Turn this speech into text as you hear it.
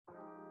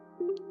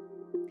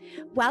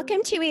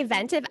Welcome to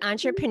Eventive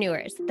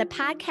Entrepreneurs, the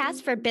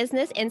podcast for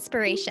business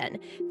inspiration,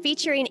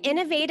 featuring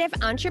innovative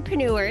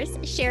entrepreneurs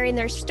sharing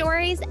their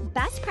stories,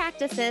 best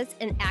practices,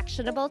 and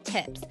actionable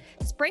tips,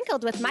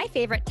 sprinkled with my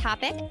favorite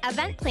topic,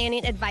 event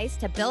planning advice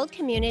to build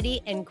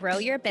community and grow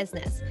your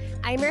business.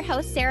 I'm your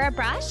host, Sarah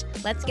Brush.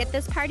 Let's get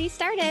this party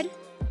started.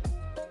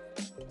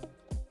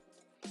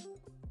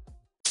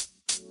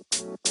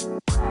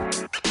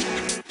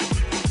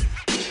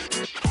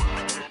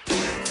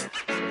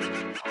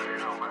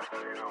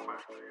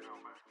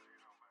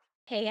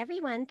 Hey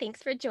everyone,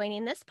 thanks for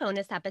joining this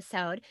bonus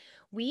episode.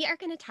 We are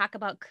going to talk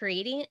about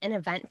creating an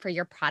event for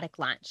your product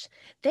launch.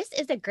 This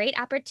is a great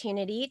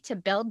opportunity to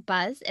build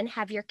buzz and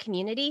have your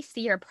community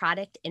see your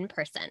product in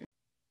person.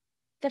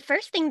 The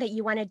first thing that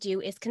you want to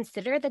do is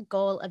consider the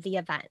goal of the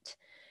event.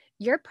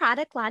 Your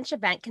product launch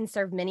event can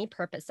serve many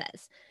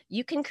purposes.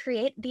 You can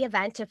create the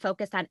event to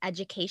focus on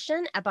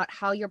education about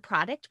how your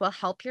product will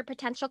help your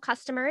potential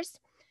customers.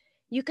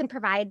 You can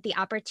provide the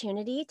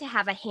opportunity to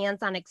have a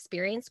hands-on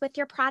experience with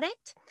your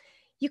product.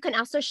 You can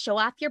also show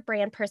off your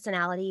brand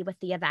personality with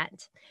the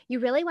event. You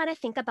really want to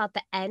think about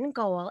the end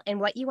goal and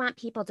what you want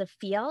people to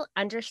feel,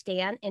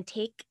 understand, and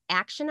take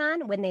action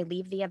on when they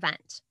leave the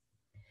event.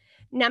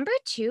 Number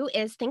 2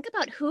 is think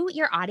about who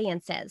your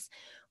audience is.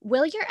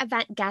 Will your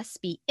event guests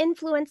be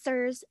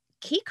influencers,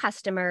 key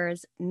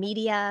customers,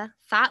 media,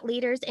 thought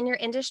leaders in your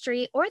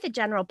industry, or the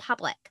general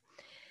public?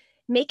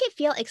 Make it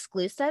feel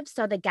exclusive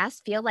so the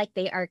guests feel like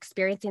they are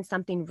experiencing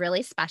something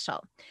really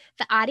special.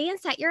 The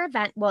audience at your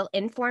event will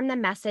inform the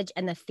message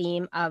and the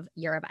theme of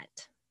your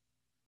event.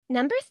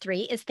 Number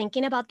 3 is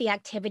thinking about the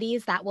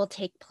activities that will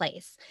take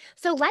place.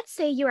 So let's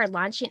say you are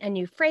launching a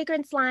new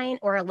fragrance line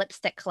or a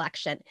lipstick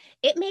collection.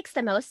 It makes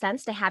the most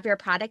sense to have your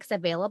products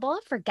available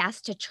for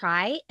guests to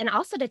try and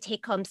also to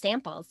take home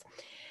samples.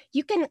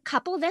 You can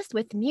couple this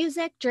with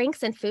music,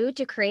 drinks, and food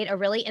to create a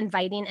really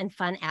inviting and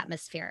fun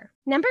atmosphere.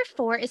 Number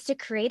 4 is to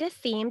create a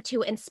theme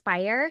to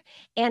inspire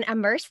and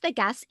immerse the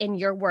guests in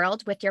your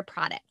world with your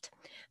product.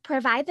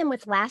 Provide them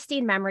with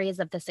lasting memories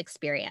of this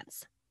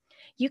experience.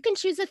 You can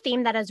choose a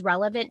theme that is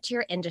relevant to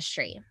your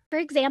industry. For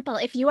example,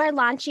 if you are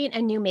launching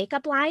a new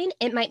makeup line,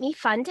 it might be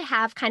fun to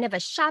have kind of a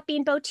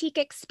shopping boutique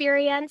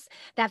experience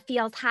that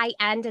feels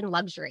high-end and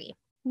luxury.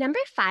 Number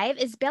 5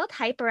 is build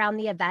hype around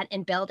the event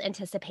and build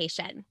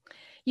anticipation.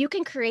 You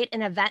can create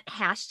an event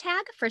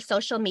hashtag for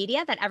social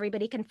media that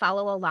everybody can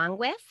follow along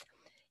with.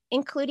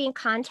 Including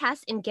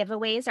contests and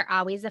giveaways are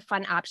always a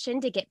fun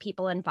option to get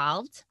people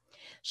involved.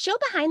 Show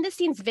behind the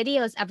scenes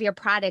videos of your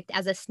product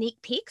as a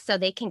sneak peek so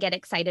they can get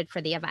excited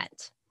for the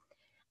event.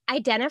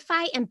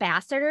 Identify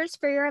ambassadors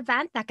for your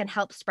event that can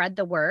help spread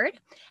the word,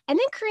 and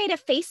then create a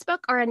Facebook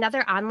or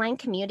another online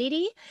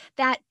community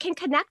that can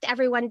connect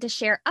everyone to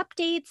share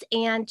updates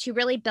and to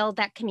really build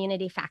that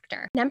community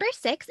factor. Number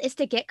 6 is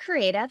to get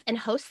creative and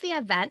host the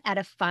event at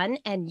a fun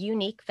and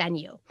unique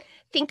venue.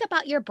 Think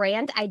about your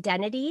brand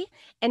identity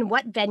and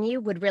what venue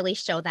would really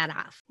show that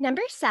off.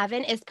 Number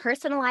 7 is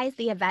personalize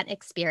the event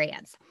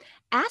experience.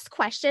 Ask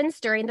questions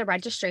during the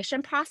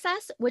registration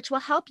process, which will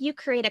help you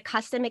create a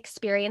custom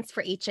experience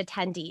for each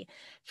attendee.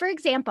 For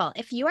example,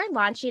 if you are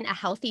launching a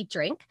healthy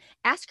drink,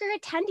 ask your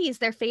attendees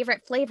their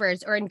favorite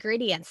flavors or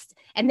ingredients,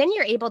 and then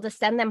you're able to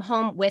send them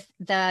home with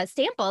the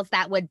samples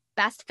that would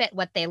best fit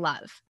what they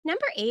love.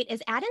 Number 8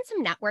 is add in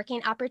some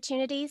networking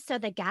opportunities so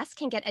the guests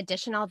can get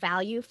additional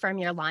value from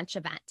your launch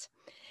event.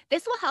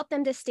 This will help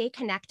them to stay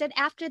connected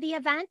after the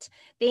event.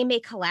 They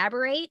may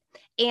collaborate,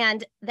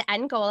 and the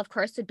end goal, of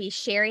course, would be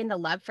sharing the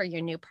love for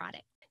your new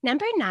product.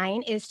 Number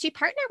 9 is to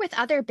partner with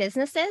other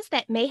businesses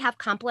that may have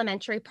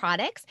complementary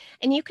products,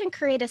 and you can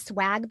create a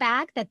swag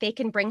bag that they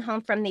can bring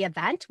home from the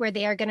event where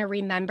they are going to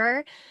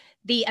remember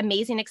the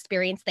amazing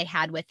experience they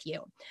had with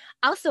you.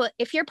 Also,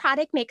 if your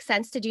product makes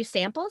sense to do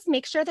samples,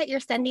 make sure that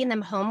you're sending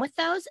them home with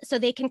those so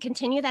they can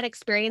continue that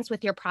experience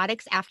with your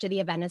products after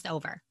the event is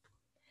over.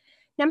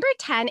 Number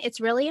 10, it's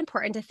really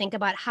important to think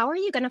about how are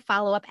you going to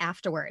follow up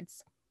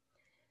afterwards.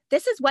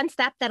 This is one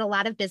step that a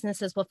lot of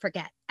businesses will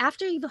forget.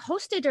 After you've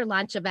hosted your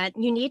launch event,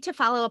 you need to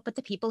follow up with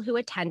the people who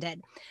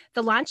attended.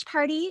 The launch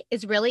party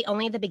is really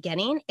only the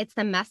beginning. It's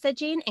the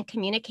messaging and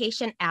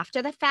communication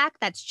after the fact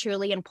that's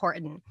truly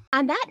important.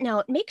 On that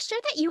note, make sure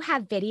that you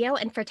have video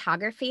and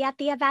photography at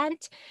the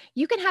event.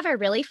 You can have a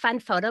really fun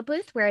photo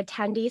booth where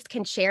attendees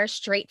can share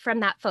straight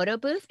from that photo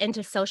booth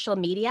into social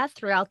media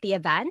throughout the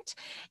event,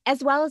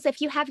 as well as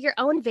if you have your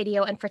own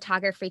video and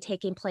photography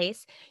taking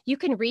place, you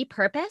can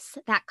repurpose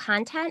that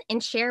content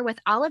and share with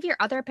all of your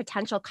other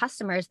potential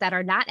customers that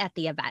are not at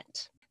the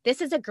event. This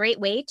is a great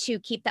way to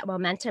keep that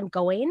momentum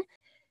going.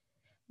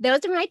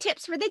 Those are my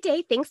tips for the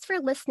day. Thanks for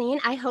listening.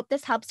 I hope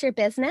this helps your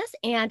business,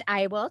 and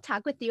I will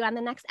talk with you on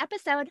the next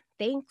episode.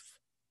 Thanks.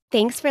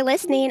 Thanks for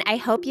listening. I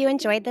hope you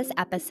enjoyed this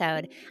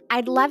episode.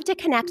 I'd love to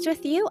connect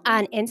with you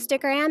on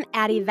Instagram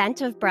at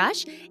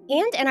EventOfBrush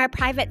and in our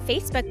private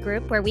Facebook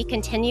group where we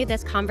continue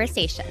this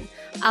conversation.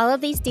 All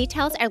of these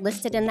details are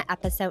listed in the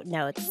episode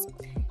notes.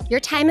 Your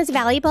time is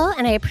valuable,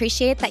 and I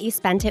appreciate that you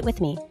spent it with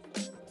me.